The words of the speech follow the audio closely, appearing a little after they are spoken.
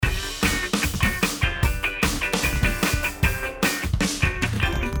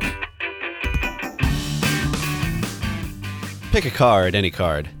Pick a card, any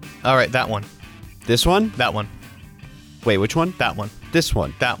card. All right, that one. This one? That one. Wait, which one? That one. This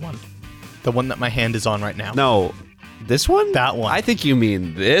one. That one. The one that my hand is on right now. No, this one? That one. I think you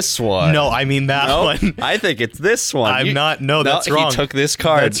mean this one. No, I mean that No, one. I think it's this one. I'm not. No, that's wrong. He took this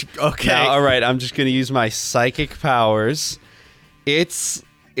card. That's okay. Now, all right, I'm just going to use my psychic powers. It's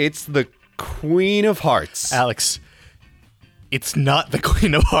the Queen of Hearts. Alex, it's not the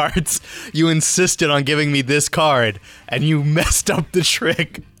Queen of Hearts. You insisted on giving me this card, and you messed up the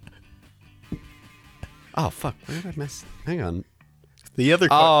trick. Oh, fuck. Where did I mess? Hang on. The other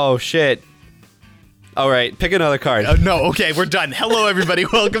card. Oh, shit. All right, pick another card. No, okay, we're done. Hello, everybody.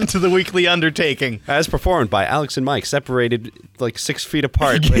 Welcome to the weekly undertaking. As performed by Alex and Mike, separated like 6 feet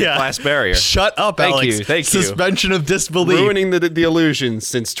apart with a glass barrier. Shut up, Thank Alex. you, thank you. Suspension of disbelief. Ruining the illusion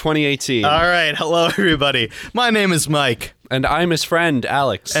since 2018. All right, hello, everybody. My name is Mike. And I'm his friend,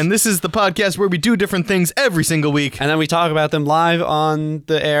 Alex. And this is the podcast where we do different things every single week. And then we talk about them live on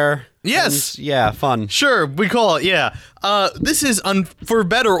the air. Yes. And, yeah, fun. Sure, we call it, yeah. This is, for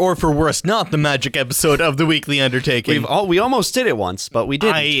better or for worse, not the magic episode of the weekly undertaking. We almost did it once, but we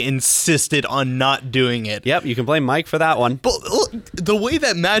didn't. I insisted on not doing it. Yep, you can blame Mike for that one. But look, the way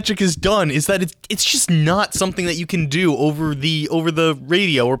that magic is done is that it's just not something that you can do over the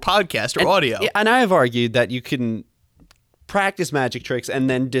radio or podcast or audio. Yeah, and I have argued that you can practice magic tricks and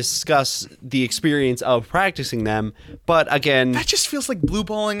then discuss the experience of practicing them. But again, That just feels like blue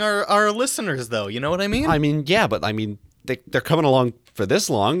balling our listeners, though. You know what I mean? I mean, yeah, but I mean, they're coming along for this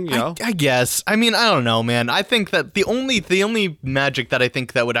long, you know? I guess. I mean, I don't know, man. I think that the only magic that I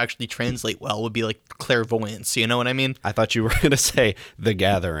think that would actually translate well would be like clairvoyance. You know what I mean? I thought you were going to say The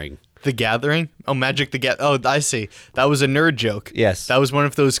Gathering. The Gathering? Oh, Magic the Gathering. Oh, I see. That was a nerd joke. Yes. That was one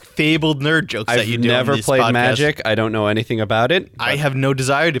of those fabled nerd jokes that you do on never this played podcast. Magic. I don't know anything about it. I have no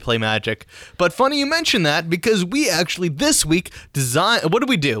desire to play Magic. But funny you mention that because we actually this week what did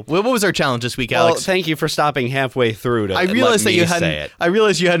we do? What was our challenge this week, Well, Alex? thank you for stopping halfway through to I realized let that me say it. I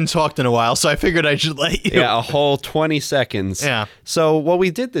realized you hadn't talked in a while, so I figured I should let you. Yeah, a whole 20 seconds. Yeah. So what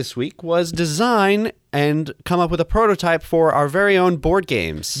we did this week was design and come up with a prototype for our very own board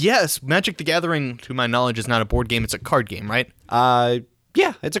games. Yes, Magic the Gathering, to my knowledge, is not a board game, it's a card game, right?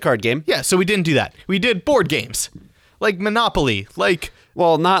 Yeah, it's a card game. Yeah, so we didn't do that. We did board games. Like Monopoly,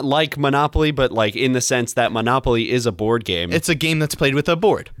 Well, not like Monopoly, but like in the sense that Monopoly is a board game. it's a game that's played with a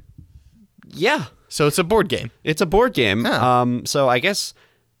board. Yeah, So it's a board game. it's a board game. Yeah. So I guess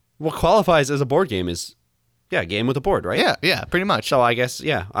what qualifies as a board game is, a game with a board, right? Yeah, pretty much. So I guess,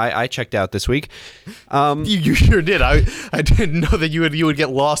 I checked out this week. You sure did. I didn't know that you would get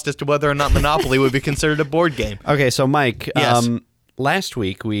lost as to whether or not Monopoly would be considered a board game. Okay, so Mike, Yes. last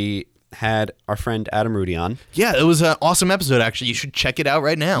week we had our friend Adam Rudy on. Yeah, it was an awesome episode, actually. You should check it out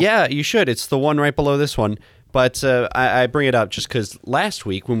right now. Yeah, you should. It's the one right below this one. But I bring it up just because last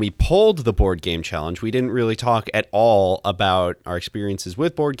week when we polled the board game challenge, we didn't really talk at all about our experiences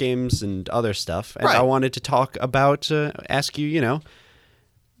with board games and other stuff. And Right. I wanted to talk about, ask you,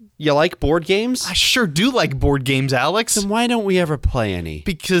 you like board games? I sure do like board games, Alex. Then why don't we ever play any?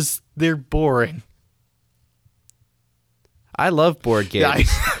 Because they're boring. I love board games.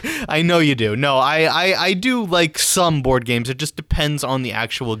 I know you do. No, I do like some board games. It just depends on the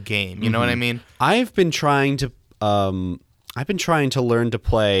actual game. You know what I mean? I've been trying to learn to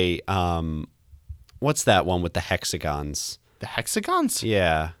play what's that one with the hexagons? The hexagons?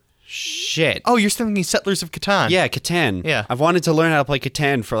 Yeah. Shit. Oh, you're thinking Settlers of Catan. Yeah, Catan. Yeah. I've wanted to learn how to play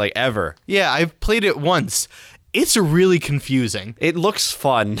Catan for like ever. Yeah, I've played it once. It's really confusing. It looks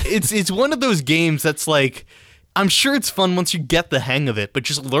fun. It's one of those games that's like, I'm sure it's fun once you get the hang of it, but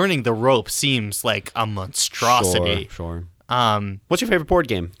just learning the ropes seems like a monstrosity. Sure. What's your favorite board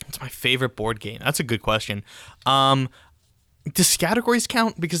game? What's my favorite board game? That's a good question. Does Categories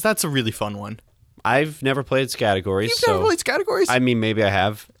count? Because that's a really fun one. I've never played Categories. You've never played Categories? I mean, maybe I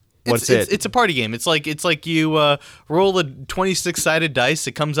have. What's it? It's a party game. It's like you roll a 26-sided dice.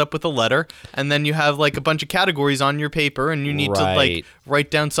 It comes up with a letter, and then you have like a bunch of categories on your paper, and you need to like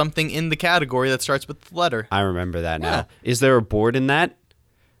write down something in the category that starts with the letter. I remember that now. Yeah. Is there a board in that?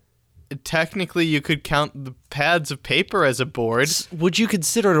 Technically, you could count the pads of paper as a board. Would you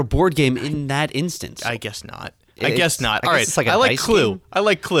consider it a board game in that instance? I guess not. I guess not. I All guess right. it's like a I like dice Clue. game? I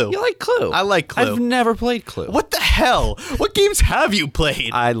like Clue. You like Clue? I like Clue. I've never played Clue. What the hell? What games have you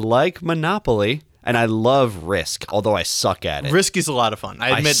played? I like Monopoly, and I love Risk, although I suck at it. Risk is a lot of fun.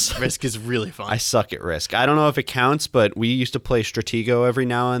 I admit suck. Risk is really fun. I suck at Risk. I don't know if it counts, but we used to play Stratego every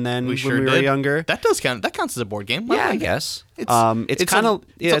now and then when we were younger. That does count. That counts as a board game. Yeah, I guess. It's kind of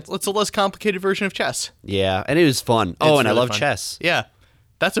it's a less complicated version of chess. yeah, and it was fun. Oh, and I really love fun. chess. Yeah.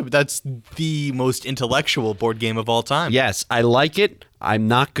 that's the most intellectual board game of all time. Yes, I like it. I'm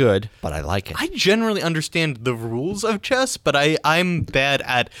not good, but I like it. I generally understand the rules of chess, but I'm bad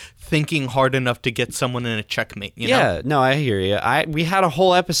at thinking hard enough to get someone in a checkmate. You know? No, I hear you. We had a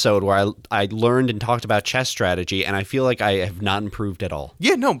whole episode where I learned and talked about chess strategy, and I feel like I have not improved at all.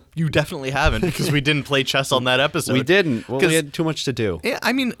 Yeah, no, you definitely haven't, because we didn't play chess on that episode. We didn't. Well, we had too much to do. Yeah,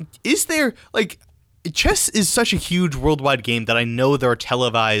 I mean, is there, like, chess is such a huge worldwide game that I know there are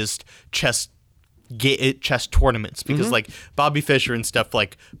televised chess tournaments, because like Bobby Fischer and stuff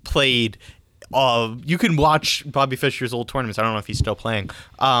like played. You can watch Bobby Fischer's old tournaments. I don't know if he's still playing,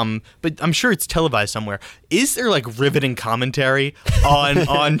 but I'm sure it's televised somewhere. Is there like riveting commentary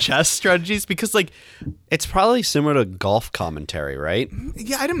on chess strategies? Because like it's probably similar to golf commentary, right?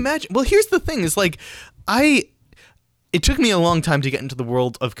 Yeah, I'd imagine. Well, here's the thing: is like It took me a long time to get into the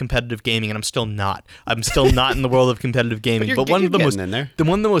world of competitive gaming, and I'm still not. I'm still not in the world of competitive gaming. But one of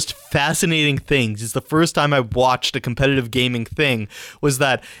the most fascinating things is the first time I watched a competitive gaming thing was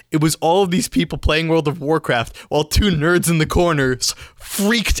that it was all of these people playing World of Warcraft while two nerds in the corners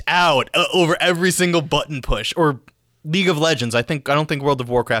freaked out over every single button push. Or League of Legends. I don't think World of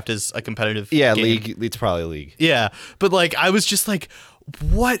Warcraft is a competitive game. League. It's probably League. Yeah, but like I was just like,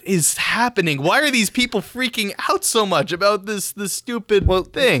 what is happening? Why are these people freaking out so much about this stupid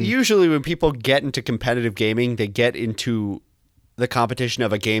thing? Usually when people get into competitive gaming, they get into the competition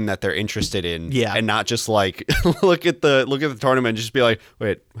of a game that they're interested in. Yeah. And not just like look at the tournament and just be like,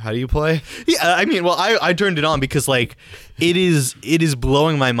 wait, how do you play? Yeah, I mean, well, I turned it on because like it is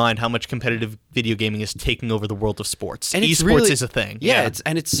blowing my mind how much competitive video gaming is taking over the world of sports. And esports is a thing. Yeah,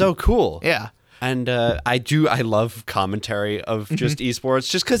 it's so cool. Yeah. And I love commentary of just esports,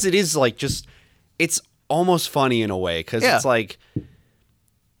 just because it is like it's almost funny in a way, because it's like,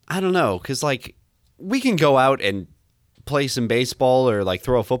 I don't know, because like we can go out and play some baseball or like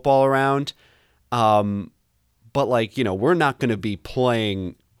throw a football around, but like, you know, we're not going to be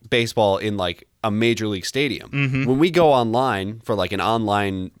playing baseball in like a major league stadium. When we go online for like an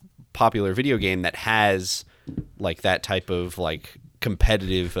online popular video game that has like that type of like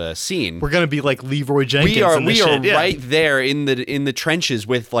competitive scene, we're gonna be like Leroy Jenkins. We are right there in the trenches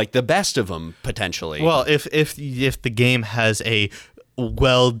with like the best of them potentially. Well, if the game has a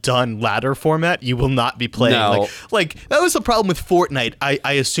well done ladder format, you will not be playing. No. Like that was the problem with Fortnite.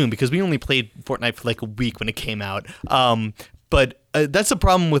 I assume, because we only played Fortnite for like a week when it came out. But that's the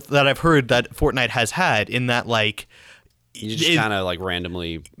problem with that I've heard that Fortnite has had, in that like, you just kind of like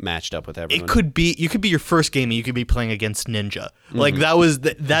randomly matched up with everyone. You could be your first game and you could be playing against Ninja. Like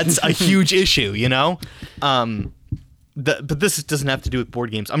that's a huge issue, you know? But this doesn't have to do with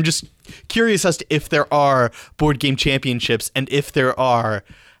board games. I'm just curious as to if there are board game championships, and if there are,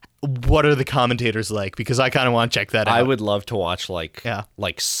 what are the commentators like? Because I kind of want to check that out. I would love to watch like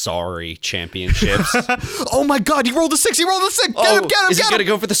sorry championships. Oh my God, he rolled a 6. Get him. Is he going to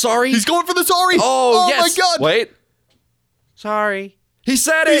go for the sorry? He's going for the sorry. Oh my yes. God. Wait. Sorry. He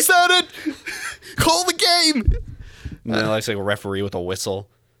said it. Call the game. And then like a referee with a whistle.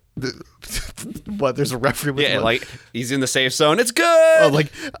 What? There's a referee with like he's in the safe zone. It's good. Oh,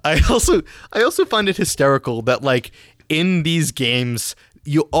 like I also find it hysterical that like in these games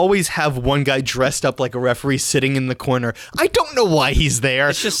you always have one guy dressed up like a referee sitting in the corner. I don't know why he's there.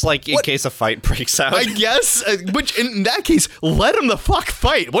 It's just like in case a fight breaks out. I guess, which in that case, let him the fuck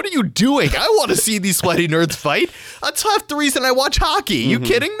fight. What are you doing? I want to see these sweaty nerds fight. That's half the reason I watch hockey. You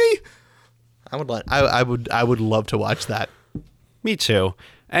kidding me? I would love to watch that. Me too.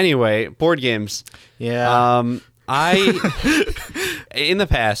 Anyway, board games. Yeah. In the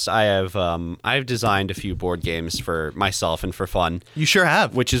past, I've designed a few board games for myself and for fun. You sure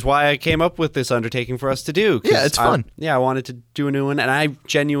have. Which is why I came up with this undertaking for us to do. Yeah, it's fun. I wanted to do a new one, and I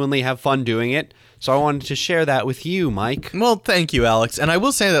genuinely have fun doing it. So I wanted to share that with you, Mike. Well, thank you, Alex. And I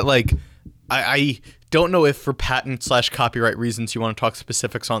will say that, like, I don't know if for patent/copyright reasons you want to talk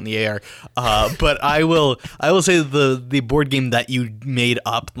specifics on the air, but I will say the board game that you made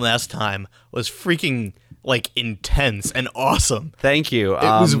up last time was freaking like intense and awesome. Thank you. It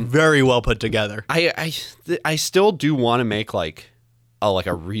was very well put together. I still do want to make like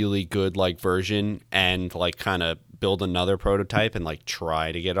a really good like version, and like kind of build another prototype and like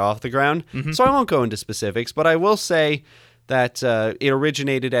try to get it off the ground. So I won't go into specifics, but I will say that it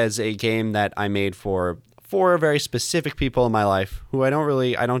originated as a game that I made for very specific people in my life who I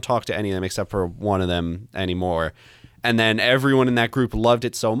don't talk to any of them except for one of them anymore. And then everyone in that group loved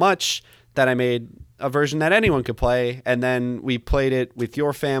it so much that I made a version that anyone could play. And then we played it with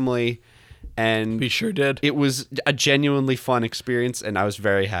your family, and we sure did. It was a genuinely fun experience, and I was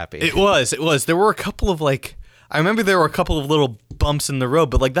very happy. It was. There were a couple of like, I remember there were a couple of little bumps in the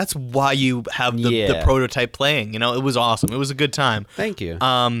road, but like that's why you have the prototype playing. You know, it was awesome. It was a good time. Thank you.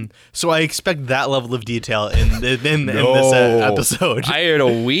 So I expect that level of detail in this episode. I had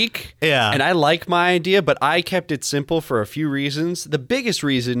a week. Yeah. And I like my idea, but I kept it simple for a few reasons. The biggest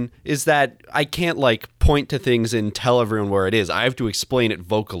reason is that I can't like point to things and tell everyone where it is. I have to explain it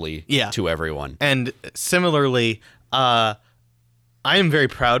vocally to everyone. And similarly, I am very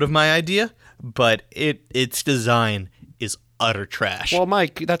proud of my idea, but its design is utter trash. Well,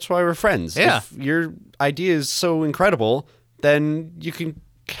 Mike, that's why we're friends. Yeah. If your idea is so incredible, then you can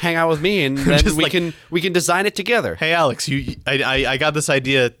hang out with me and then we can design it together. Hey Alex, I got this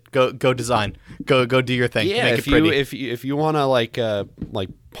idea. Go design. Go do your thing. Yeah, Make it pretty. if you want to like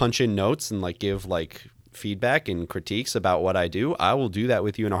punch in notes and like give like feedback and critiques about what I do, I will do that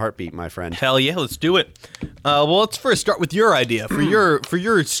with you in a heartbeat, my friend. Hell yeah, let's do it. Well, let's first start with your idea for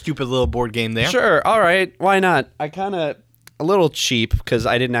your stupid little board game there. Sure. All right. Why not? I kind of a little cheap because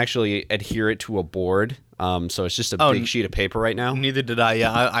I didn't actually adhere it to a board. So it's just a big sheet of paper right now. Neither did I.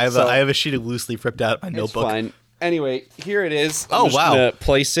 Yeah, I have a sheet of loose leaf ripped out of my notebook. It's fine. Anyway, here it is. I'm just gonna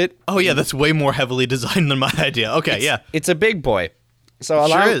place it. Oh yeah, that's way more heavily designed than my idea. Okay, it's a big boy. So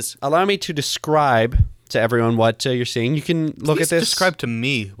allow me to describe to everyone what you're seeing. You can look at this. Describe to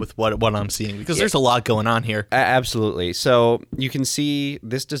me with what I'm seeing because there's a lot going on here. Absolutely. So you can see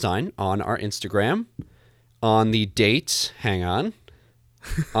this design on our Instagram. On the date, hang on.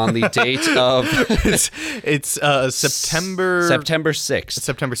 On the date of it's September 6th.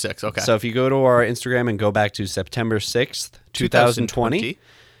 September 6th. Okay. So if you go to our Instagram and go back to September 6th, 2020,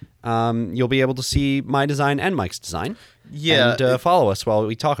 you'll be able to see my design and Mike's design. Yeah. And follow us while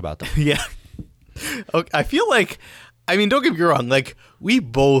we talk about them. Yeah. Okay, I feel like, I mean, don't get me wrong, like we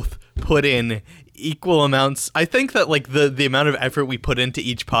both put in equal amounts. I think that like the amount of effort we put into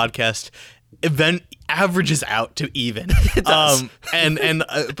each podcast event averages out to even. It does.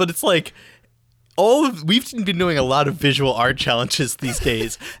 But it's like we've been doing a lot of visual art challenges these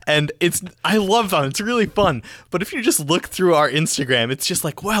days, and I love them. It's really fun. But if you just look through our Instagram, it's just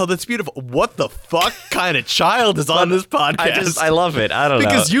like, wow, that's beautiful. What the fuck kind of child is on this podcast? I love it. I don't know.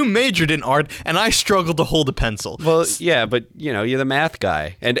 Because you majored in art, and I struggled to hold a pencil. Well, yeah, but you know, you're the math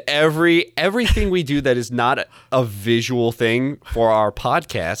guy, and everything we do that is not a visual thing for our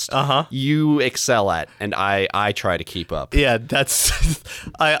podcast, you excel at, and I try to keep up. Yeah, that's.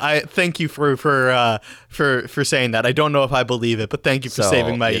 I thank you for saying that. I don't know if I believe it, but thank you for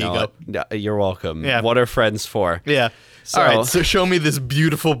saving my ego. You're welcome. Yeah. What are friends for? Yeah. All right, so show me this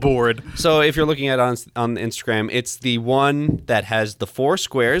beautiful board. So if you're looking at it on Instagram, it's the one that has the 4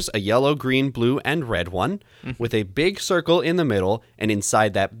 squares, a yellow, green, blue, and red one, with a big circle in the middle, and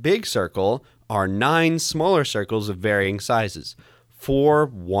inside that big circle are 9 smaller circles of varying sizes. 4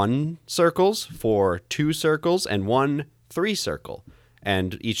 1 circles, 4 2 circles, and 1 3 circle.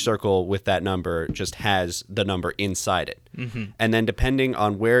 And each circle with that number just has the number inside it. And then depending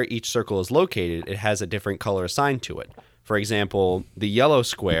on where each circle is located, it has a different color assigned to it. For example, the yellow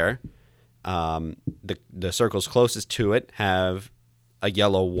square, the circles closest to it have a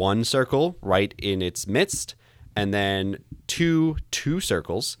yellow 1 circle right in its midst, and then 2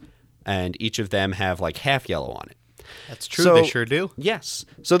 circles, and each of them have like half yellow on it. That's true, they sure do. Yes.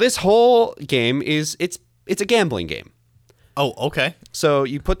 So this whole game it's a gambling game. Oh, okay. So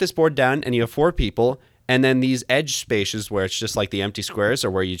you put this board down and you have 4 people, and then these edge spaces where it's just like the empty squares are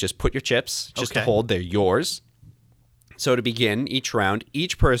where you just put your chips just to hold. They're yours. So to begin each round,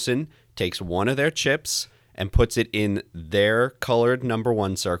 each person takes one of their chips and puts it in their colored number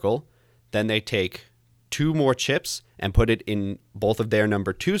 1 circle. Then they take 2 more chips and put it in both of their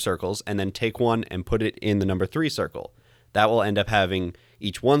number 2 circles, and then take 1 and put it in the number 3 circle. That will end up having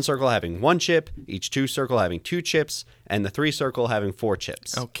each 1 circle having 1 chip, each 2 circle having 2 chips, and the 3 circle having 4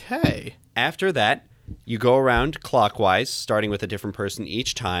 chips. Okay. After that, you go around clockwise, starting with a different person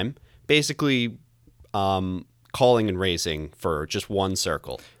each time, basically calling and raising for just 1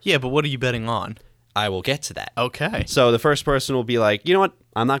 circle. Yeah, but what are you betting on? I will get to that. Okay. So the first person will be like, you know what?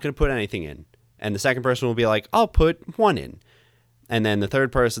 I'm not going to put anything in. And the second person will be like, I'll put 1 in. And then the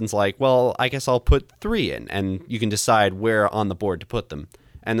third person's like, well, I guess I'll put 3 in. And you can decide where on the board to put them.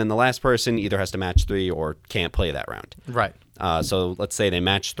 And then the last person either has to match 3 or can't play that round. Right. So let's say they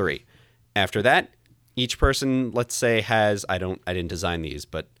match 3. After that, each person, let's say, has, I didn't design these,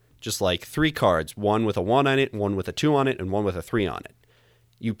 but just like 3 cards, 1 with a 1 on it, 1 with a 2 on it, and 1 with a 3 on it.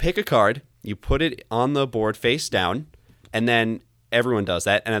 You pick a card, you put it on the board face down, and then everyone does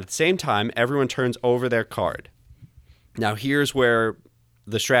that. And at the same time, everyone turns over their card. Now, here's where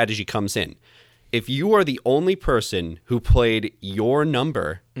the strategy comes in. if you are the only person who played your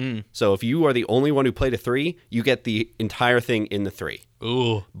number, so if you are the only one who played a 3, you get the entire thing in the 3.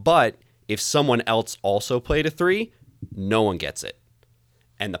 Ooh. But if someone else also played a 3, no one gets it.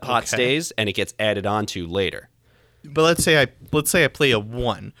 And the pot stays, and it gets added on to later. But let's say I play a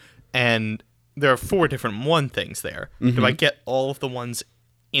 1, and there are 4 different 1 things there. Do I get all of the ones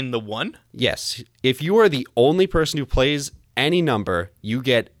in the 1? Yes. If you are the only person who plays any number, you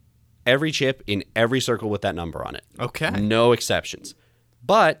get every chip in every circle with that number on it. Okay. No exceptions.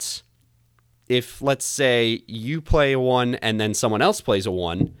 But if, let's say, you play a 1 and then someone else plays a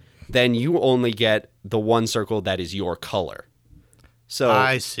 1, then you only get the 1 circle that is your color. So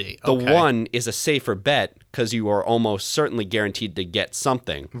I see. The 1 is a safer bet because you are almost certainly guaranteed to get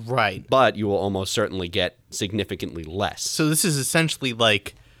something. Right. But you will almost certainly get significantly less. So this is essentially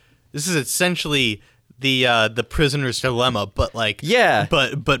the prisoner's dilemma, but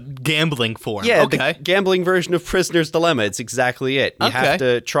but gambling form. Yeah, okay. The gambling version of Prisoner's Dilemma. It's exactly it. You have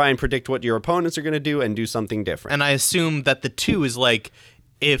to try and predict what your opponents are going to do and do something different. And I assume that the 2 is like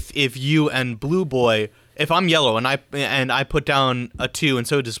if you and Blue Boy, if I'm yellow and I put down a 2 and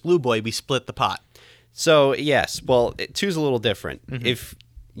so does Blue Boy, we split the pot. So yes, well, 2's a little different. If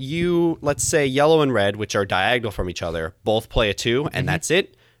you, let's say yellow and red, which are diagonal from each other, both play a 2 and that's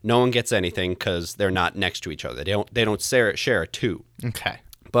it. No one gets anything because they're not next to each other. They don't share a 2. Okay.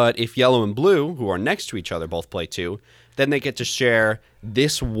 But if yellow and blue, who are next to each other, both play 2, then they get to share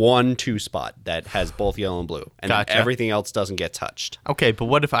this 1-2 spot that has both yellow and blue, and then everything else doesn't get touched. Okay, but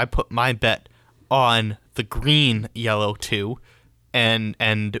what if I put my bet on the green yellow 2, and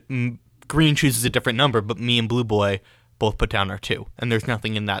green chooses a different number, but me and Blue Boy both put down our 2, and there's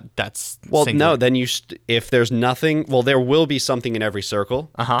nothing in that's singular. No, then if there's nothing, well, there will be something in every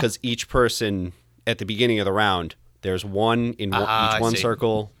circle because each person at the beginning of the round, there's 1 in each 1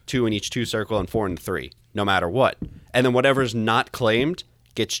 circle, 2 in each 2 circle, and 4 in 3, no matter what. And then whatever's not claimed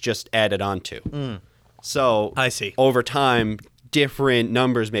gets just added onto. So I see. Over time, different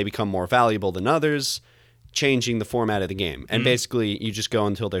numbers may become more valuable than others, changing the format of the game. And basically, you just go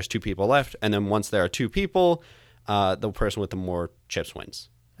until there's 2 people left, and then once there are 2 people, the person with the more chips wins.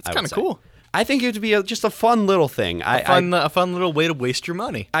 That's kind of cool. I think it would be just a fun little thing. A fun little way to waste your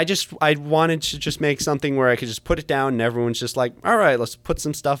money. I wanted to just make something where I could just put it down and everyone's just like, all right, let's put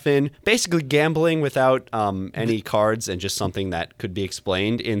some stuff in. Basically gambling without any cards and just something that could be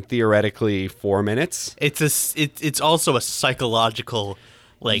explained in theoretically 4 minutes. It's also a psychological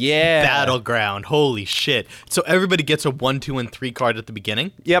battleground. Holy shit. So everybody gets a 1, 2, and 3 card at the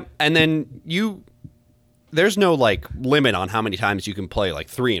beginning? Yep. And then there's no limit on how many times you can play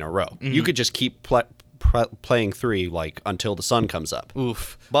 3 in a row. You could just keep playing 3 until the sun comes up.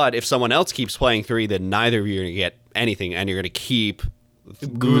 Oof. But if someone else keeps playing 3, then neither of you are going to get anything, and you're going to keep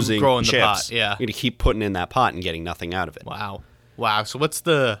losing growing chips. The pot. Yeah. You're going to keep putting in that pot and getting nothing out of it. Wow.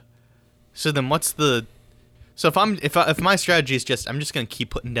 So if my strategy is just I'm just going to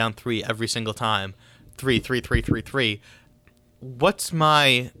keep putting down 3 every single time, 3, 3, 3, 3, 3. What's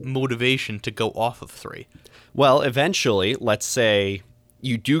my motivation to go off of 3? Well, eventually, let's say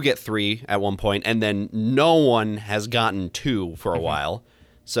you do get 3 at one point, and then no one has gotten 2 for a while.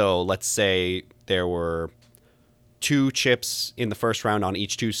 So let's say there were 2 chips in the first round on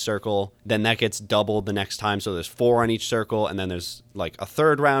each 2 circle, then that gets doubled the next time, so there's 4 on each circle, and then there's a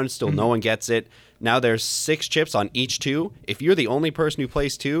third round, still no one gets it. Now there's 6 chips on each 2. If you're the only person who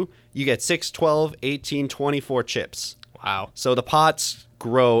plays 2, you get 6, 12, 18, 24 chips. Wow. So the pots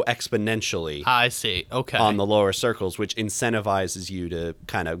grow exponentially. I see. Okay. On the lower circles, which incentivizes you to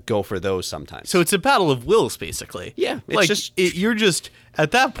kind of go for those sometimes. So it's a battle of wills, basically. Yeah. You're just,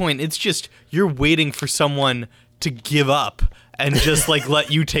 at that point, it's just, you're waiting for someone to give up and just let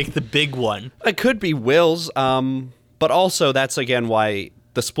you take the big one. It could be wills, but also that's, again, why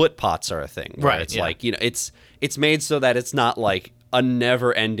the split pots are a thing. Right. It's it's made so that it's not a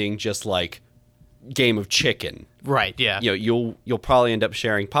never-ending just game of chicken. Right, yeah. You'll probably end up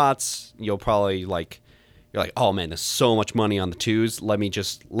sharing pots. You'll probably you're like, oh man, there's so much money on the 2s. Let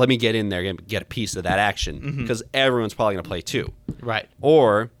me get in there and get a piece of that action because everyone's probably gonna play 2. Right.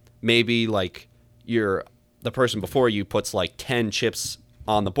 Or maybe the person before you puts 10 chips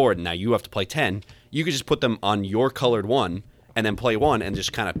on the board and now you have to play 10. You could just put them on your colored 1 and then play 1 and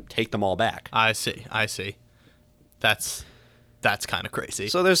just kind of take them all back. I see. That's kind of crazy.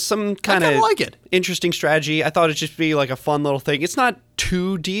 So there's some kind of interesting strategy. I thought it'd just be a fun little thing. It's not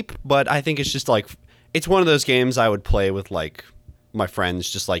too deep, but I think it's just it's one of those games I would play with my friends,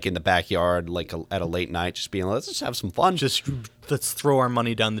 just in the backyard, at a late night, just being let's just have some fun. Just let's throw our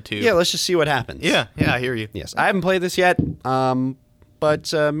money down the tube. Yeah, let's just see what happens. Yeah, I hear you. Yes, I haven't played this yet.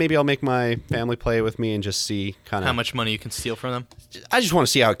 but maybe I'll make my family play it with me and just see kind of how much money you can steal from them. I just want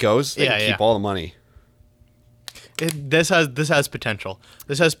to see how it goes. They can keep all the money. This has potential.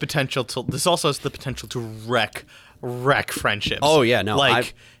 This has potential to. This also has the potential to wreck friendships. Oh yeah, no.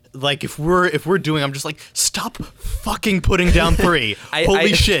 Like if we're doing, I'm just like, stop fucking putting down 3.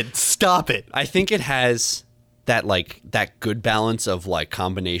 Holy shit, stop it. I think it has that good balance of like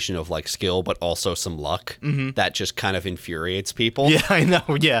combination of like skill but also some luck that just kind of infuriates people. Yeah, I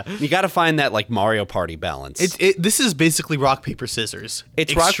know. Yeah, you got to find that like Mario Party balance. This is basically rock paper scissors.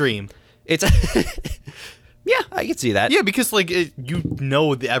 It's extreme. It's yeah, I can see that. Yeah, because like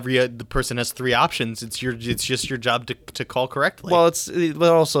the person has 3 options. It's just your job to call correctly. Well,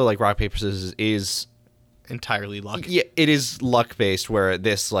 but also like rock paper scissors is entirely luck. Yeah, it is luck based. Where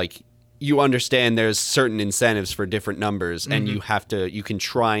this like you understand there's certain incentives for different numbers, and you can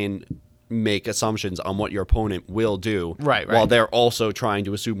try and make assumptions on what your opponent will do, right? While they're also trying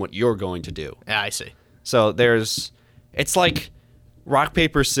to assume what you're going to do. Yeah, I see. So it's like rock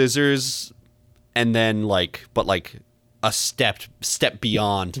paper scissors. And then but a step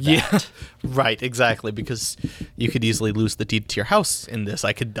beyond that. Yeah, right, exactly. Because you could easily lose the deed to your house in this.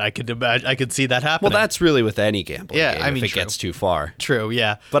 I could imagine. I could see that happening. Well, that's really with any gambling game. I mean, if it gets too far. True,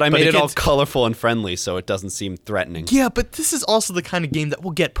 yeah. But I made it all colorful and friendly, so it doesn't seem threatening. Yeah, but this is also the kind of game that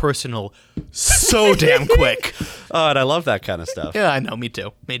will get personal so damn quick. Oh, and I love that kind of stuff. Yeah, I know. Me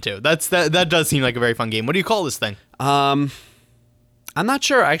too. That does seem like a very fun game. What do you call this thing? I'm not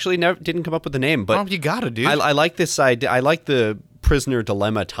sure. I actually didn't come up with a name, but you gotta, dude. I like this idea. I like the prisoner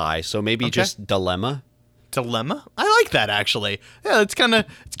dilemma tie, so maybe just dilemma. Dilemma? I like that actually. Yeah, it's got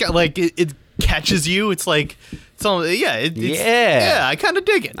like it catches you. It's like I kind of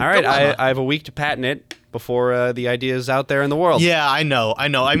dig it. All right, I have a week to patent it before the idea is out there in the world. Yeah, I know.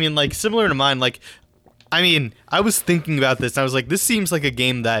 I mean, like similar to mine. Like, I mean, I was thinking about this. And I was like, this seems like a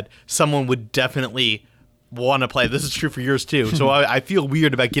game that someone would definitely want to play. This is true for yours too. So I feel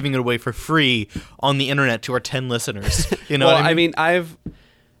weird about giving it away for free on the internet to our 10 listeners. You know what I mean? I've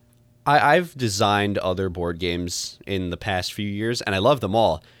designed other board games in the past few years, and I love them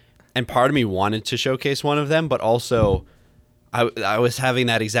all. And part of me wanted to showcase one of them, but also I was having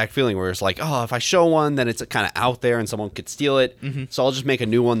that exact feeling where it's like, oh, if I show one, then it's kind of out there and someone could steal it. So I'll just make a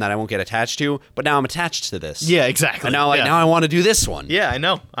new one that I won't get attached to. But now I'm attached to this. Yeah, exactly. And now I want to do this one. Yeah, I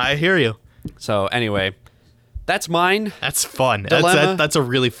know. I hear you. So anyway, that's mine. That's fun. That's a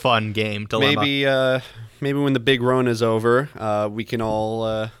really fun game. Dilemma. Maybe when the big Rona's over, we can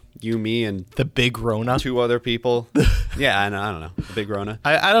all you, me, and the big Rona, 2 other people. Yeah, I don't know. The big Rona.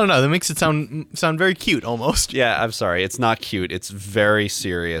 I don't know. That makes it sound very cute almost. Yeah, I'm sorry. It's not cute. It's very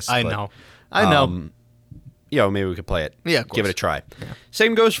serious. I know. Maybe we could play it. Yeah, of course. Give it a try. Yeah.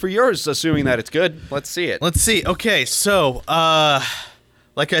 Same goes for yours, assuming that it's good. Let's see it. Let's see. Okay, so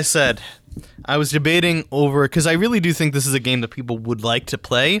like I said, I was debating over, because I really do think this is a game that people would like to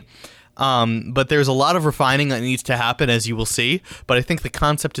play, but there's a lot of refining that needs to happen, as you will see, but I think the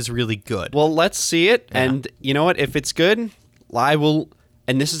concept is really good. Well, let's see it, and you know what? If it's good, I will,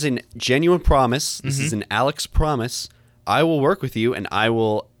 and this is a genuine promise, this is an Alex promise, I will work with you, and I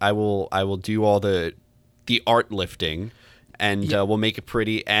will do all the art lifting, and we'll make it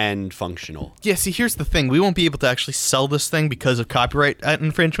pretty and functional. Yeah, see, here's the thing. We won't be able to actually sell this thing because of copyright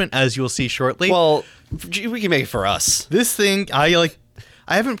infringement, as you'll see shortly. Well, we can make it for us. This thing, I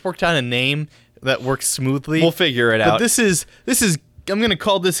haven't worked out a name that works smoothly. We'll figure it out. But this is I'm going to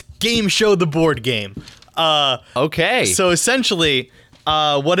call this Game Show the Board Game. Okay. So essentially,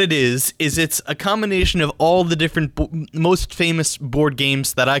 what it is it's a combination of all the different most famous board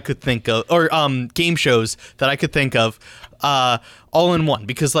games that I could think of, or game shows that I could think of, all in one.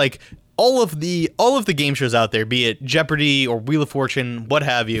 Because like all of the game shows out there, be it Jeopardy or Wheel of Fortune, what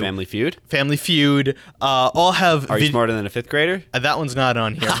have you, Family Feud, all have. Are you smarter than a 5th grader? That one's not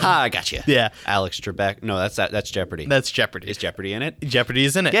on here. Haha, gotcha. Yeah, Alex Trebek. No, that's Jeopardy. That's Jeopardy. Is Jeopardy in it? Jeopardy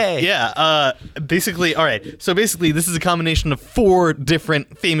is in it. Yay. Yeah. Basically, all right. So basically, this is a combination of 4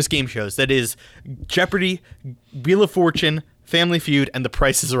 different famous game shows. That is Jeopardy, Wheel of Fortune, Family Feud, and The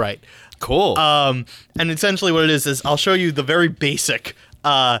Price is Right. Cool. And essentially, what it is I'll show you the very basic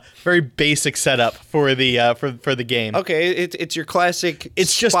setup for the for the game. Okay, it's your classic.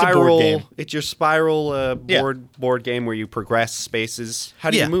 It's just spiral, a board game. It's your spiral board game where you progress spaces. How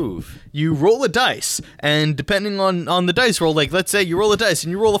do you move? You roll a dice, and depending on the dice roll, like let's say you roll a dice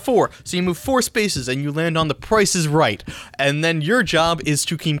and you roll a 4, so you move 4 spaces and you land on The Price is Right, and then your job is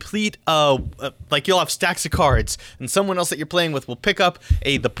to complete like you'll have stacks of cards, and someone else that you're playing with will pick up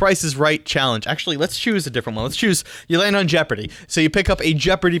The Price is Right challenge. Actually, let's choose a different one. Let's choose you land on Jeopardy, so you pick up a a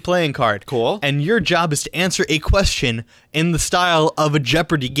Jeopardy playing card. Cool. And your job is to answer a question in the style of a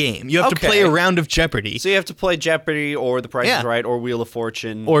Jeopardy game. You have to play a round of Jeopardy. So you have to play Jeopardy or The Price is Right or Wheel of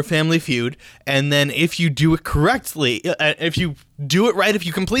Fortune. Or Family Feud. And then if you do it correctly, if you do it right, if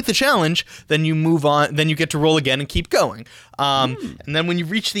you complete the challenge, then you move on. Then you get to roll again and keep going. And then when you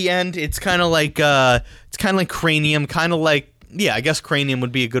reach the end, it's kind of like Cranium, kind of like, yeah, I guess Cranium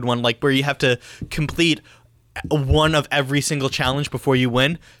would be a good one, like where you have to complete one of every single challenge before you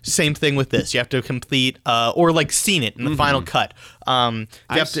win. Same thing with this. You have to complete, or like seen it in the final cut.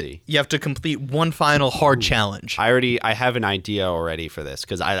 You have to complete one final hard challenge. I have an idea already for this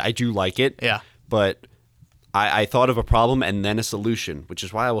because I do like it. Yeah. But I thought of a problem and then a solution, which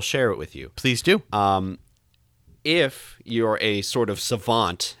is why I will share it with you. Please do. If you're a sort of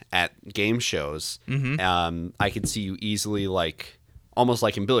savant at game shows, I could see you easily almost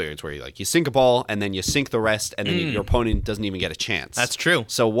like in billiards, where you sink a ball and then you sink the rest, and then your opponent doesn't even get a chance. That's true.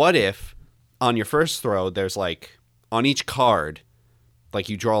 So what if on your first throw, there's on each card,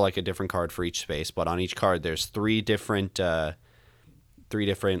 you draw a different card for each space, but on each card there's three different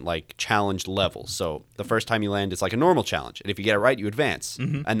challenge levels. So the first time you land is like a normal challenge, and if you get it right, you advance.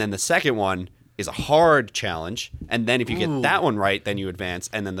 And then the second one is a hard challenge, and then if you get that one right, then you advance,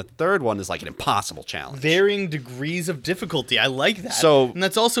 and then the third one is an impossible challenge. Varying degrees of difficulty. I like that. And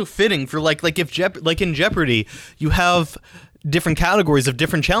that's also fitting for if in Jeopardy you have different categories of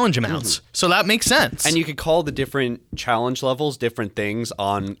different challenge amounts. So that makes sense. And you could call the different challenge levels different things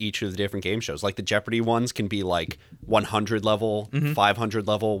on each of the different game shows. Like the Jeopardy ones can be 100 level, 500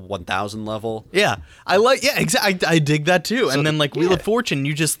 level, 1000 level. Yeah. Exactly. I dig that too. So, and then Wheel of Fortune,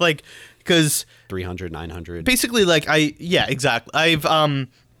 you just because 300, 900. Basically exactly. I've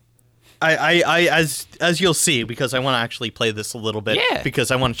as you'll see, because I want to actually play this a little bit, because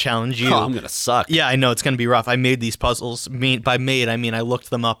I want to challenge you. Oh, I'm gonna suck. Yeah, I know it's gonna be rough. I made these puzzles. By made, I mean I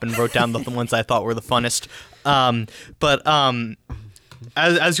looked them up and wrote down the ones I thought were the funnest.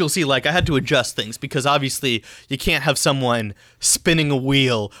 As you'll see, I had to adjust things because obviously you can't have someone spinning a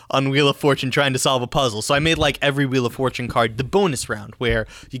wheel on Wheel of Fortune trying to solve a puzzle. So I made every Wheel of Fortune card the bonus round, where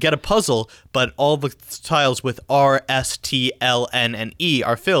you get a puzzle, but all the tiles with R, S, T, L, N, and E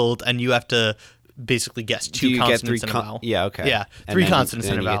are filled, and you have to basically guess two consonants in a vowel. Yeah, okay. Yeah, three consonants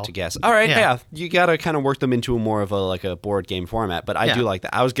in a vowel. You get to guess. All right, yeah. You got to kind of work them into more of a board game format, but I do like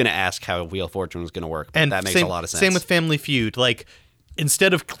that. I was going to ask how Wheel of Fortune was going to work, but that makes a lot of sense. Same with Family Feud.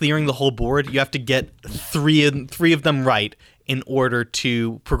 Instead of clearing the whole board, you have to get three of them right in order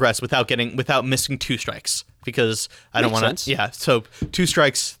to progress without missing two strikes. Because I don't want to. Yeah, so 2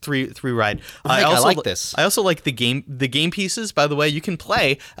 strikes, three right. I like this. I also like the game pieces. By the way, you can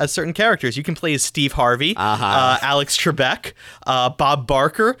play as certain characters. You can play as Steve Harvey, Alex Trebek, Bob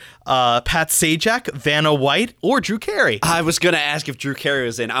Barker, Pat Sajak, Vanna White, or Drew Carey. I was gonna ask if Drew Carey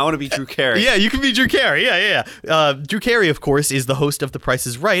was in. I want to be Drew Carey. Yeah, you can be Drew Carey. Yeah. Drew Carey, of course, is the host of The Price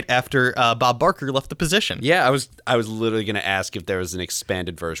is Right after Bob Barker left the position. Yeah, I was literally gonna ask if there was an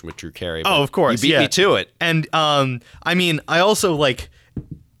expanded version with Drew Carey. Oh, of course. You beat me to it. And I mean, I also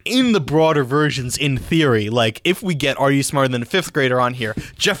in the broader versions, in theory, if we get Are You Smarter Than a Fifth Grader on here,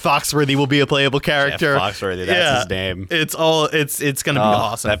 Jeff Foxworthy will be a playable character. Jeff Foxworthy, that's his name. It's gonna be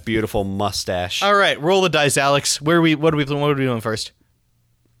awesome. That beautiful mustache. All right, roll the dice, Alex. What are we doing first?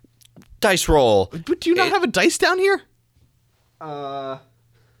 Dice roll. But do you not have a dice down here?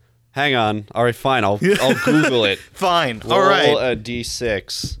 Hang on. All right, fine. I'll Google it. Fine. Roll all right. A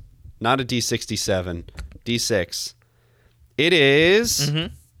D6, not a D67. D6. It is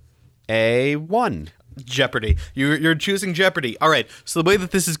a 1. Jeopardy. You're choosing Jeopardy. All right. So the way that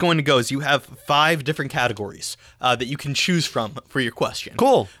this is going to go is you have 5 different categories that you can choose from for your question.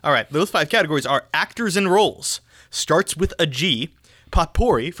 Cool. All right. Those 5 categories are actors and roles. Starts with a G.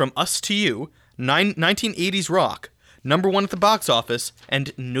 Potpourri from Us to You. 1980s rock. Number 1 at the box office,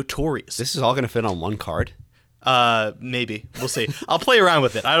 and Notorious. This is all going to fit on one card? Maybe. We'll see. I'll play around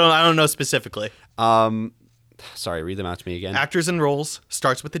with it. I don't know specifically. Sorry, read them out to me again. Actors and roles,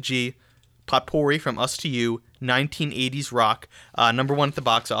 starts with a G. Potpourri from Us to You, 1980s rock, number 1 at the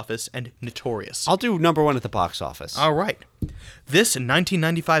box office, and Notorious. I'll do number 1 at the box office. All right. This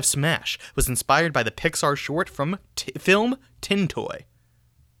 1995 smash was inspired by the Pixar short from film Tin Toy.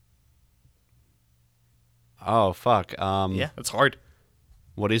 Oh, fuck. Yeah, that's hard.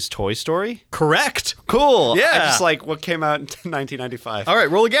 What is Toy Story? Correct. Cool. Yeah. I just what came out in 1995. All right,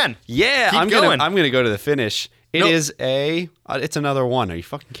 roll again. Yeah, Keep I'm going. gonna go to the finish. It's another 1. Are you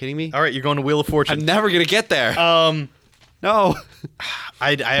fucking kidding me? All right, you're going to Wheel of Fortune. I'm never gonna get there. No.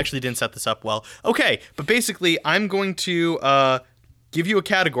 I actually didn't set this up well. Okay, but basically, I'm going to give you a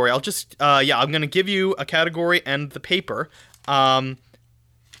category. I'm going to give you a category and the paper.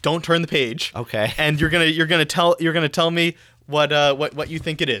 Don't turn the page. Okay. And you're gonna tell me what you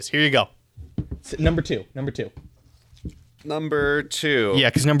think it is. Here you go. Number two. Number 2. Yeah,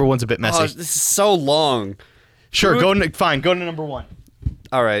 because number 1's a bit messy. Oh, this is so long. Sure, go to number 1.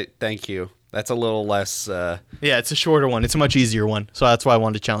 All right, thank you. That's a little less... Yeah, it's a shorter one. It's a much easier one, so that's why I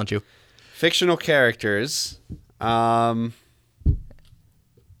wanted to challenge you. Fictional characters.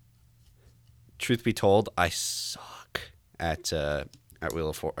 Truth be told, I suck at Wheel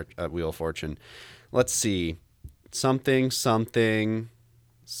of Fortune. Let's see. Something.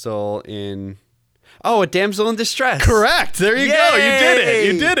 Soul in... Oh, a damsel in distress. Correct. There you go.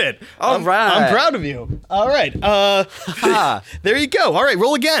 You did it. All right. I'm proud of you. All right. There you go. All right.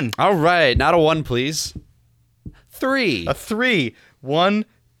 Roll again. All right. Not a 1, please. 3. A 3. 1,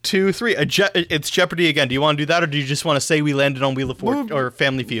 2, 3. It's Jeopardy again. Do you want to do that, or do you just want to say we landed on Wheel of Fortune or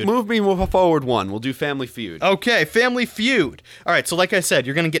Family Feud? Move me forward 1. We'll do Family Feud. Okay, Family Feud. All right, so like I said,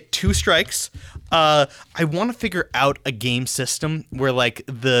 you're going to get 2 strikes. I want to figure out a game system where like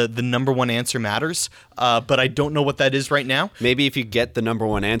the number 1 answer matters, but I don't know what that is right now. Maybe if you get the number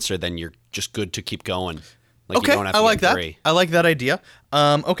 1 answer, then you're just good to keep going. Like Okay, you don't have to I like get that. 3. I like that idea.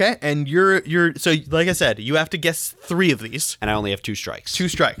 Okay, and you're so like I said, you have to guess 3 of these. And I only have 2 strikes. 2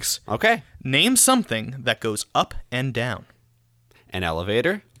 strikes. Okay. Name something that goes up and down. An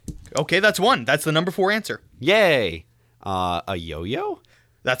elevator. Okay, that's 1. That's the number 4 answer. Yay. A yo-yo?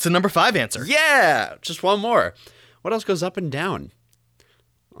 That's the number 5 answer. Yeah. Just 1 more. What else goes up and down?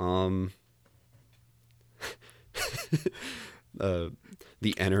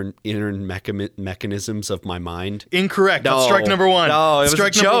 The inner mechanisms of my mind. Incorrect. No. That's strike number 1. No, it was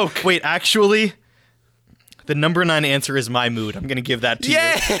strike a joke. Wait, actually, the number 9 answer is my mood. I'm gonna give that to you.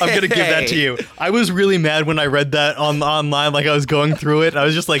 I'm gonna give that to you. I was really mad when I read that online, like I was going through it. I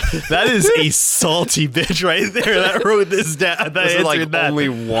was just like, that is a salty bitch right there that wrote this down. This is like only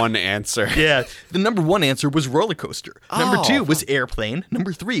 1 answer. Yeah. The number 1 answer was roller coaster. Number Oh. 2 was airplane.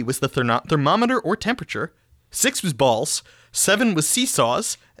 Number 3 was the thermometer or temperature. 6 was balls. 7 was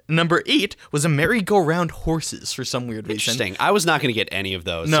seesaws. Number 8 was a merry-go-round horses for some weird reason. Interesting. I was not going to get any of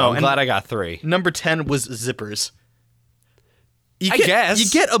those. No, so I'm and- glad I got 3. Number 10 was zippers. I guess. You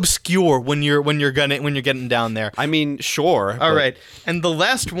get obscure when you're getting down there. I mean, sure. All right. And the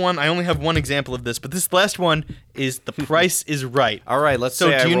last one, I only have one example of this, but this last one is The Price is Right. All right. Let's So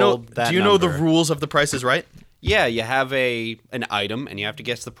say do you I know rolled that do you know the number. rules of The Price is Right? Yeah, you have an item and you have to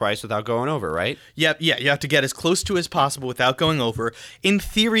guess the price without going over, right? Yeah, you have to get as close to as possible without going over. In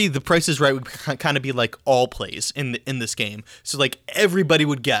theory, The Price is Right would kind of be like all plays in this game. So like everybody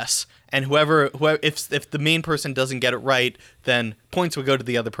would guess, and whoever if the main person doesn't get it right, then points would go to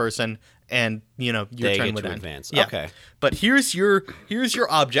the other person, and your They turn get would to end. advance. Yeah. Okay. But here's your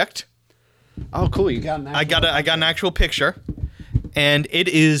object. Oh, cool. You got an I got an actual picture, and it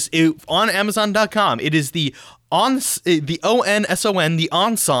is on Amazon.com. It is the ONSON, the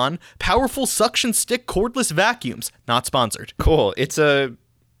Onson powerful suction stick cordless vacuums. Not sponsored. Cool. It's a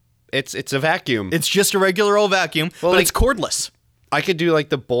vacuum. It's just a regular old vacuum, but like- it's cordless. I could do like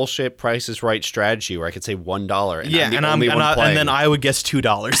the bullshit Price is Right strategy where I could say $1 and Yeah, I'm the and only one playing. and then I would guess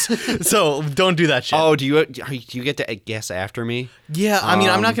 $2. So don't do that shit. Oh, do you get to guess after me? Yeah, I mean,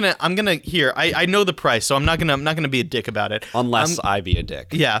 I'm gonna here. I know the price, so I'm not gonna be a dick about it. Unless I be a dick.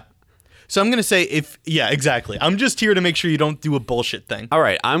 Yeah. So I'm gonna say exactly. I'm just here to make sure you don't do a bullshit thing. All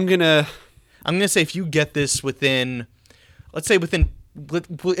right, I'm gonna say if you get this within,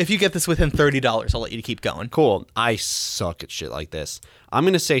 if you get this within $30, I'll let you keep going. Cool. I suck at shit like this. I'm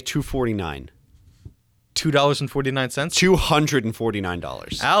gonna say $2.49. $2.49.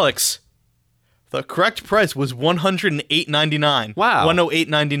 $249. Alex, the correct price was $108.99. Wow.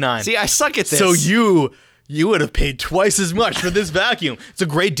 $108.99. See, I suck at this. So you would have paid twice as much for this vacuum. It's a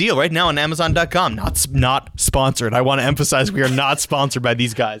great deal right now on Amazon.com. Not sponsored. I want to emphasize we are not sponsored by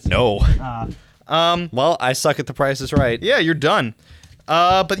these guys. No. Well, I suck at The Price is Right. Yeah, you're done.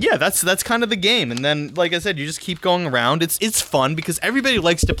 But yeah, that's kind of the game. And then, like I said, you just keep going around. It's fun because everybody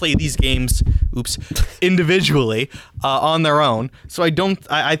likes to play these games, individually, on their own. So I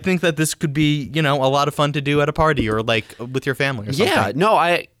think that this could be, a lot of fun to do at a party or like with your family or something. Yeah, no,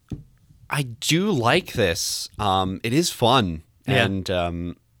 I do like this. It is fun. Yeah. And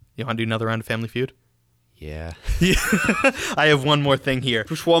You want to do another round of Family Feud? yeah. I have one more thing here.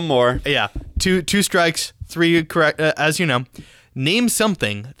 Just one more. Yeah, two strikes, 3 correct. As you know, name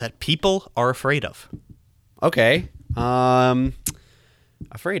something that people are afraid of. Okay. Afraid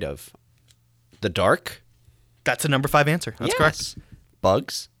of the dark? That's a number 5 answer. That's correct.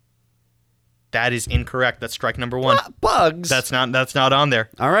 Bugs? That is incorrect. That's strike number 1. Bugs. That's not on there.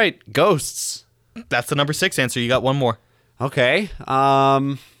 All right. Ghosts. That's the number 6 answer. You got one more. Okay.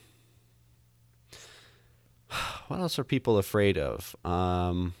 What else are people afraid of?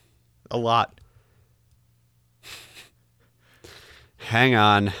 A lot. Hang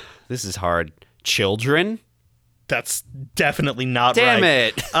on. This is hard. Children? That's definitely not Damn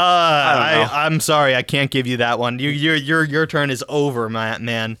right. it. I'm sorry, I can't give you that one. Your turn is over,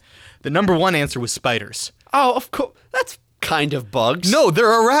 man. The number one answer was spiders. Oh, of course. That's kind of bugs. No, they're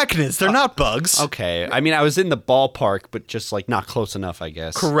arachnids. They're not bugs. Okay. I mean, I was in the ballpark, but just like not close enough, I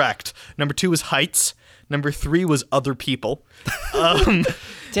guess. Correct. Number 2 was heights. Number 3 was other people.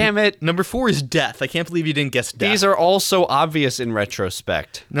 Damn it. Number 4 is death. I can't believe you didn't guess death. These are all so obvious in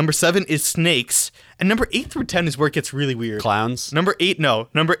retrospect. Number 7 is snakes. And number 8 through 10 is where it gets really weird. Clowns? Number 8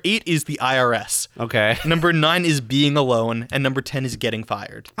 is the IRS. Okay. Number 9 is being alone. And number 10 is getting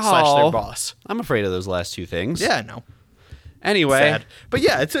fired. / Oh. their boss. I'm afraid of those last two things. Yeah, I know. Anyway. Sad. But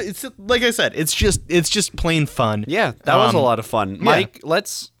yeah, it's like I said, it's just plain fun. Yeah, that was a lot of fun. yeah. Mike,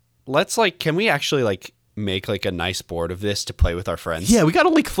 let's like, can we actually like make like a nice board of this to play with our friends? Yeah, we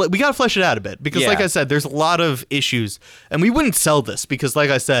gotta flesh it out a bit because, Yeah. like I said, there's a lot of issues, and we wouldn't sell this because, like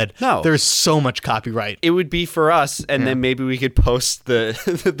I said, No. there's so much copyright. It would be for us, and then maybe we could post the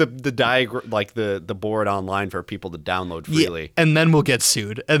the diagram, like the board online for people to download freely. and then we'll get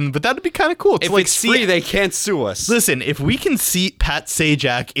sued. But that'd be kind of cool to If like it's see. free, they can't sue us. Listen, if we can seat Pat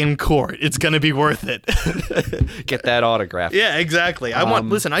Sajak in court, it's gonna be worth it. Get that autograph. Yeah, exactly.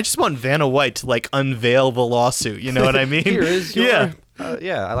 I just want Vanna White to like unveil the lawsuit. You know what I mean? Here is your. Yeah.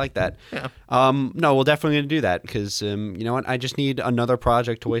 Yeah, I like that. Yeah. No, we're definitely going to do that because, you know what? I just need another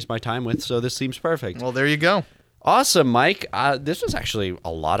project to waste my time with, so this seems perfect. Well, there you go. Awesome, Mike. This was actually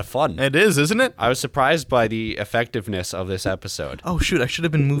a lot of fun. It is, isn't it? I was surprised by the effectiveness of this episode. Oh shoot! I should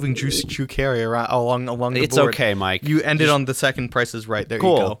have been moving Drew Carey around along the It's board. okay, Mike. You ended on the second Price is Right. There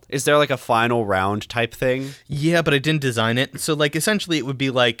Cool. you go. Is there like a final round type thing? Yeah, but I didn't design it. So like essentially it would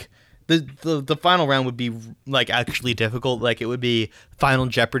be like the final round would be like actually difficult. Like it would be Final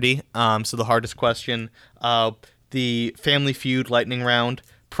Jeopardy. So the hardest question. The Family Feud lightning round.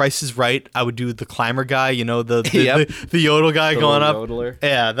 Price is Right. I would do the climber guy. You know the Yep. the yodel guy going up. Yodeler.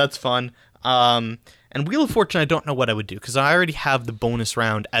 Yeah, that's fun. And Wheel of Fortune, I don't know what I would do because I already have the bonus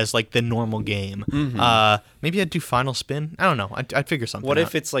round as like the normal game. Maybe I'd do Final Spin. I don't know. I'd figure something. What out.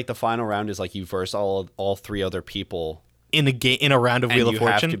 if it's like the final round is like you verse all three other people in a round of and Wheel you of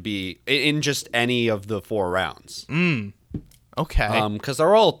Fortune? have to be in just any of the 4 rounds? Okay. Because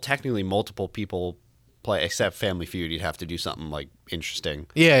they're all technically multiple people play, except Family Feud. You'd have to do something like interesting.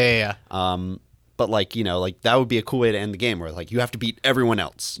 Yeah. But like, you know, like that would be a cool way to end the game where like you have to beat everyone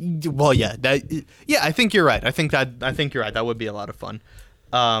else. Well, yeah. I think you're right. I think you're right. That would be a lot of fun.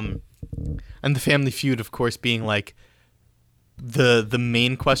 And the Family Feud, of course, being like the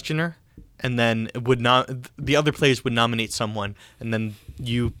main questioner, and then the other players would nominate someone, and then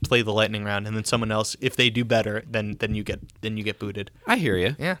you play the lightning round, and then someone else, if they do better, then you get booted. I hear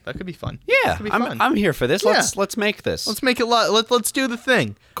you. Yeah, that could be fun. Yeah, That could be fun. I'm here for this. Yeah. Let's make this. Let's make it. Let's do the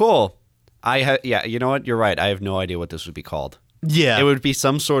thing. Cool. Yeah, you know what? You're right. I have no idea what this would be called. Yeah. It would be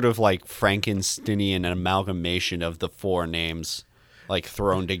some sort of like Frankensteinian amalgamation of the 4 names, like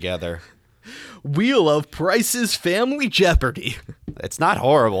thrown together. Wheel of Price's Family Jeopardy. It's not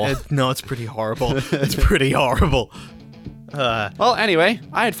horrible. No, it's pretty horrible. It's pretty horrible. Well, anyway,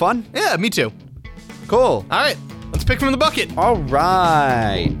 I had fun. Yeah, me too. Cool. All right, let's pick from the bucket. All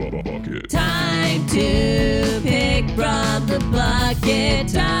right. Time to pick from the bucket.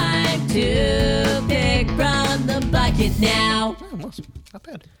 Time to pick from the bucket now. Not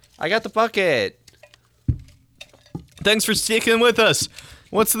bad. I got the bucket. Thanks for sticking with us.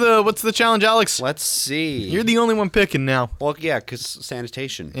 What's the challenge, Alex? Let's see. You're the only one picking now. Well, yeah, because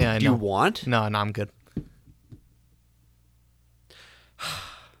sanitation. Yeah, I Do know. you want? No, I'm good.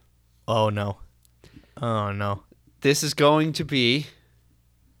 Oh no. Oh no. This is going to be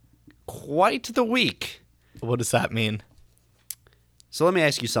quite the week. What does that mean? So let me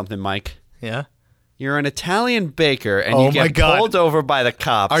ask you something, Mike. Yeah. You're an Italian baker, and Oh you my get God. pulled over by the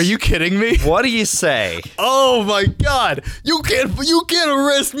cops. Are you kidding me? What do you say? Oh my God! You can't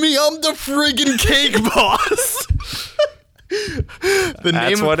arrest me. I'm the friggin' cake boss.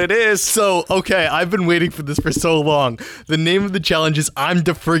 That's what it is. So, okay, I've been waiting for this for so long. The name of the challenge is I'm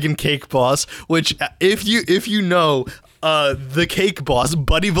the friggin' cake boss, which if you know, the cake boss,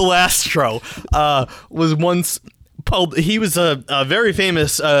 Buddy Velastro, was once he was a very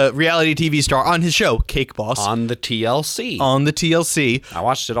famous reality TV star on his show, Cake Boss. On the TLC. On the TLC. I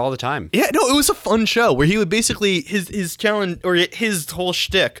watched it all the time. Yeah, no, it was a fun show where he would basically his challenge or his whole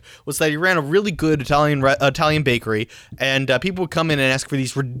shtick was that he ran a really good Italian bakery, and people would come in and ask for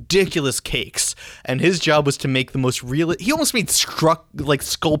these ridiculous cakes, and his job was to make the most real. He almost made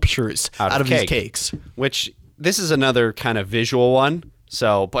sculptures out of these cakes. Which this is another kind of visual one.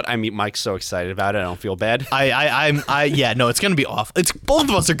 So, but I mean, Mike's so excited about it. I don't feel bad. Yeah, no, it's gonna be awful. It's both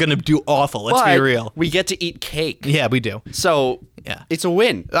of us are gonna do awful. Let's be real. We get to eat cake. Yeah, we do. So yeah, it's a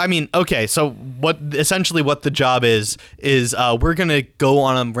win. I mean, okay. So what the job is we're gonna go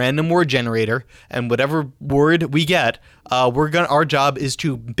on a random word generator, and whatever word we get, our job is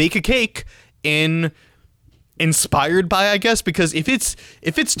to bake a cake inspired by, I guess, because if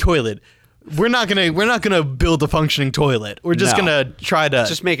it's toilet. We're not gonna build a functioning toilet. We're just gonna try to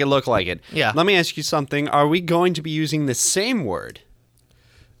just make it look like it. Yeah. Let me ask you something. Are we going to be using the same word?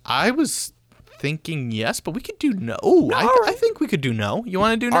 I was thinking yes, but we could do no. I think we could do no. You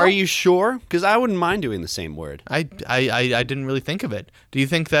want to do no? Are you sure? Because I wouldn't mind doing the same word. I didn't really think of it. Do you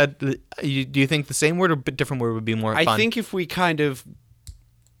think that? Do you think the same word or a different word would be more fun? I think if we kind of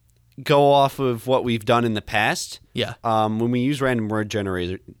go off of what we've done in the past. Yeah. When we use random word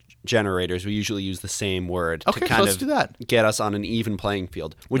generators, we usually use the same word to kind let's of do that. Get us on an even playing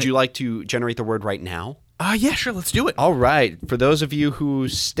field. Would you like to generate the word right now? Yeah, sure. Let's do it. All right. For those of you who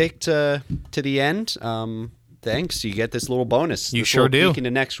stick to the end, thanks. You get this little bonus. You sure do. Peek into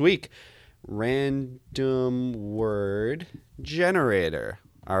next week. Random word generator.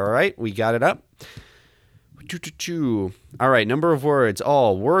 All right. We got it up. All right. Number of words,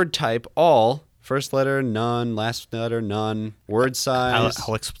 all. Word type, all. First letter, none. Last letter, none. Word size.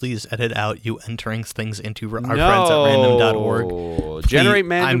 Alex, please edit out you entering things into our friends at random.org. Generate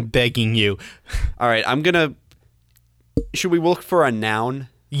man. I'm begging you. All right, should we look for a noun?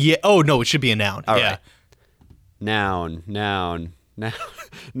 Yeah. Oh, no, it should be a noun. All yeah. right.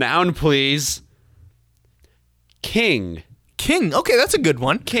 Noun, please. King. Okay, that's a good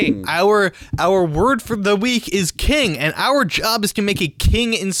one. King. Our word for the week is king, and our job is to make a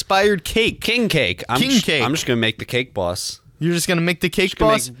king-inspired cake. King cake. Cake. I'm just gonna make the cake boss. You're just gonna make the cake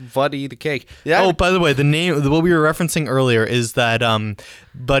boss? Make Buddy the cake. Yeah. Oh, by the way, the name, what we were referencing earlier is that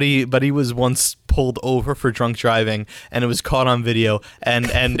Buddy was once pulled over for drunk driving, and it was caught on video,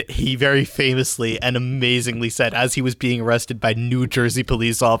 and he very famously and amazingly said, as he was being arrested by New Jersey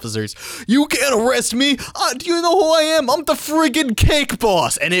police officers, "You can't arrest me! Do you know who I am? I'm the friggin' cake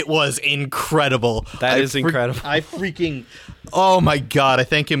boss!" And it was incredible. That is incredible. Oh my God, I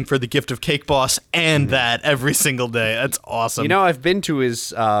thank him for the gift of Cake Boss and that every single day. That's awesome. You know, I've been to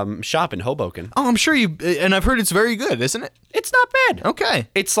his shop in Hoboken. Oh, I'm sure and I've heard it's very good, isn't it? It's not bad. Okay.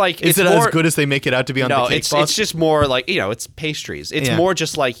 It's like, is it as good as they make it out to be on the Cake Boss? It's just more like, it's pastries. It's more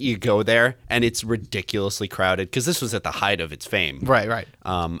just like you go there and it's ridiculously crowded because this was at the height of its fame. Right.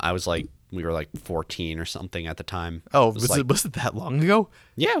 We were like 14 or something at the time. Oh, was it that long ago?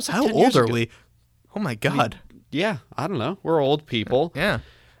 Yeah, it was like how 10 old years are ago. we? Oh my God. Yeah, I don't know. We're old people. Yeah.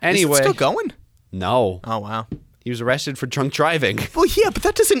 Anyway. Is it still going? No. Oh, wow. He was arrested for drunk driving. Well, yeah, but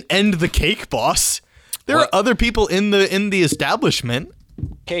that doesn't end the Cake Boss. There are other people in the establishment.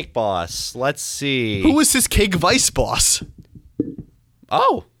 Cake Boss. Let's see. Who was his Cake Vice Boss?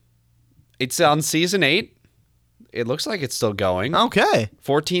 Oh. It's on season 8. It looks like it's still going. Okay.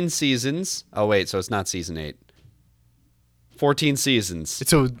 14 seasons. Oh, wait, so it's not season 8. 14 seasons.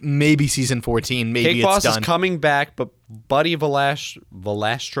 So maybe season 14, maybe Cake it's Boss done. is coming back, but Buddy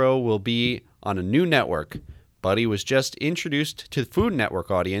Valastro will be on a new network. Buddy was just introduced to Food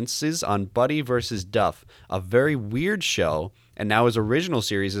Network audiences on Buddy vs. Duff, a very weird show, and now his original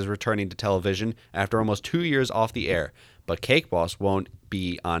series is returning to television after almost 2 years off the air. But Cake Boss won't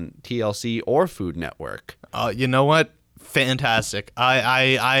be on TLC or Food Network. You know what? Fantastic.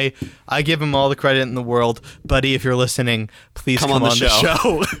 I give him all the credit in the world. Buddy, if you're listening, please come on the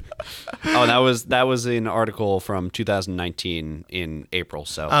show. Oh, that was an article from 2019 in April.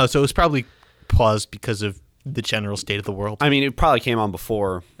 So it was probably paused because of the general state of the world. I mean, it probably came on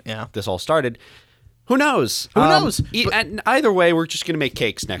before this all started. Who knows? Who knows? Either way, we're just going to make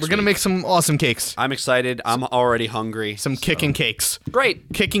cakes next week. We're going to make some awesome cakes. I'm excited. I'm already hungry. Some kicking cakes.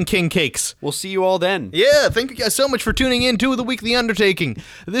 Great. Kicking king cakes. We'll see you all then. Yeah, thank you guys so much for tuning in to The Weekly Undertaking.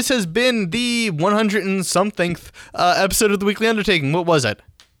 This has been the 100 and somethingth episode of The Weekly Undertaking. What was it?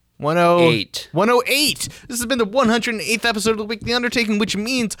 108. 108. This has been the 108th episode of The Weekly Undertaking, which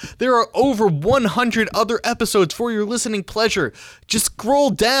means there are over 100 other episodes for your listening pleasure. Just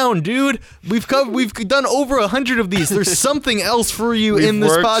scroll down, dude. We've done over 100 of these. There's something else for you in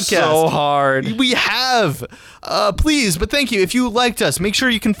this podcast. So hard. We have. Please, but thank you. If you liked us, make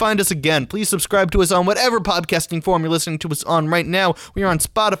sure you can find us again. Please subscribe to us on whatever podcasting form you're listening to us on right now. We are on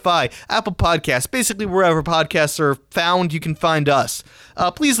Spotify, Apple Podcasts, basically wherever podcasts are found, you can find us.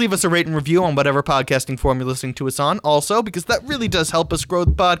 Please leave us a rate and review on whatever podcasting form you're listening to us on also, because that really does help us grow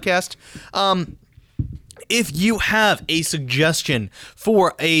the podcast. if you have a suggestion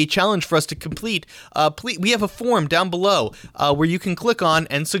for a challenge for us to complete, please, we have a form down below where you can click on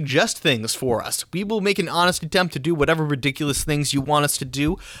and suggest things for us. We will make an honest attempt to do whatever ridiculous things you want us to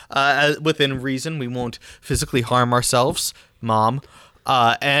do within reason. We won't physically harm ourselves, Mom.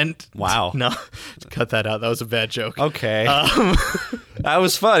 And wow. No, cut that out. That was a bad joke. Okay. That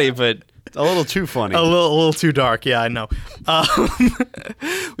was funny, but a little too funny. A little too dark. Yeah, I know.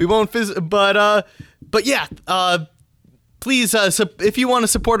 We won't but yeah, please, if you want to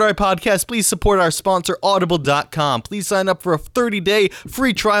support our podcast, please support our sponsor, Audible.com. Please sign up for a 30-day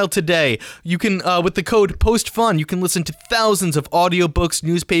free trial today. You can, with the code POSTFUN, you can listen to thousands of audiobooks,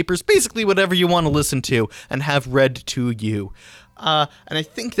 newspapers, basically whatever you want to listen to and have read to you. And I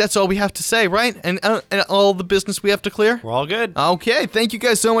think that's all we have to say, right? And all the business we have to clear? We're all good. Okay, thank you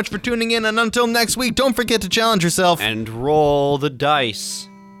guys so much for tuning in, and until next week, don't forget to challenge yourself. And roll the dice.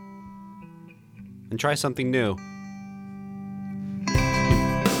 And try something new.